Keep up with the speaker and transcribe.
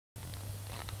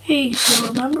Hey, so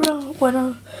remember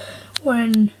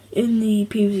when in the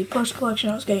PVC plush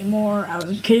collection I was getting more? I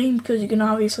wasn't kidding because you can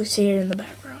obviously see it in the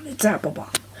background. It's apple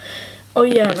bomb. Oh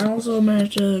yeah, and I also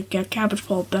managed to get cabbage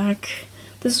pult back.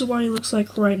 This is what he looks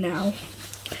like right now.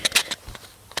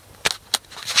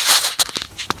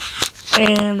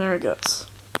 And there it goes.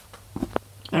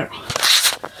 There.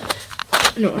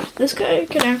 Anyway, this guy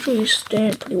can actually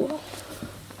stand pretty well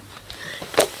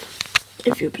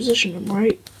if you position him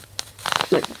right,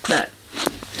 like that.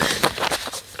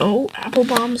 Oh, apple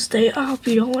bomb, stay up.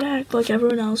 You don't want to act like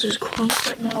everyone else is crunk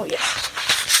right now. Yeah.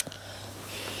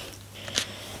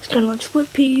 It's kind of like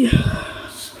split pea,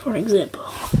 for example.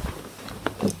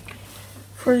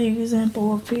 For the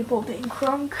example of people being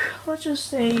crunk, let's just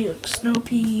say like snow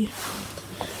pea,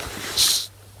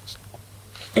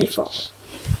 a fall.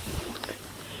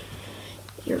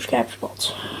 Here's cabbage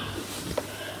pult.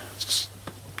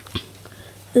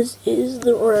 This is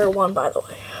the rare one, by the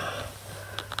way.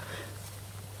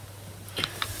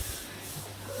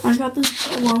 I got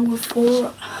this along with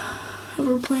 4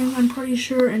 airplanes, I'm pretty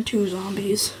sure, and 2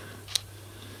 zombies.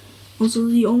 Also,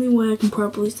 the only way I can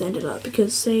properly stand it up,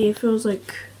 because say it feels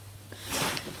like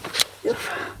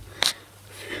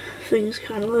things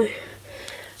kind of like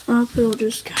up, it'll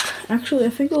just actually I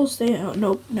think it'll stay out.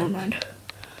 Nope, never mind.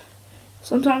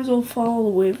 Sometimes it'll follow the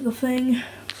wave of the thing.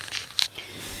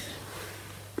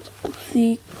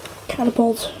 The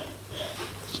catapult.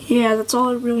 Yeah, that's all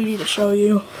I really need to show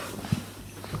you.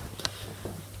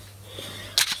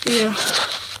 Yeah.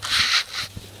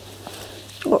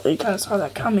 Well, you kind of saw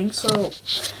that coming, so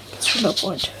it's no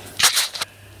point.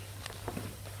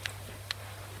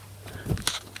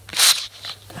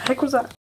 The heck was that?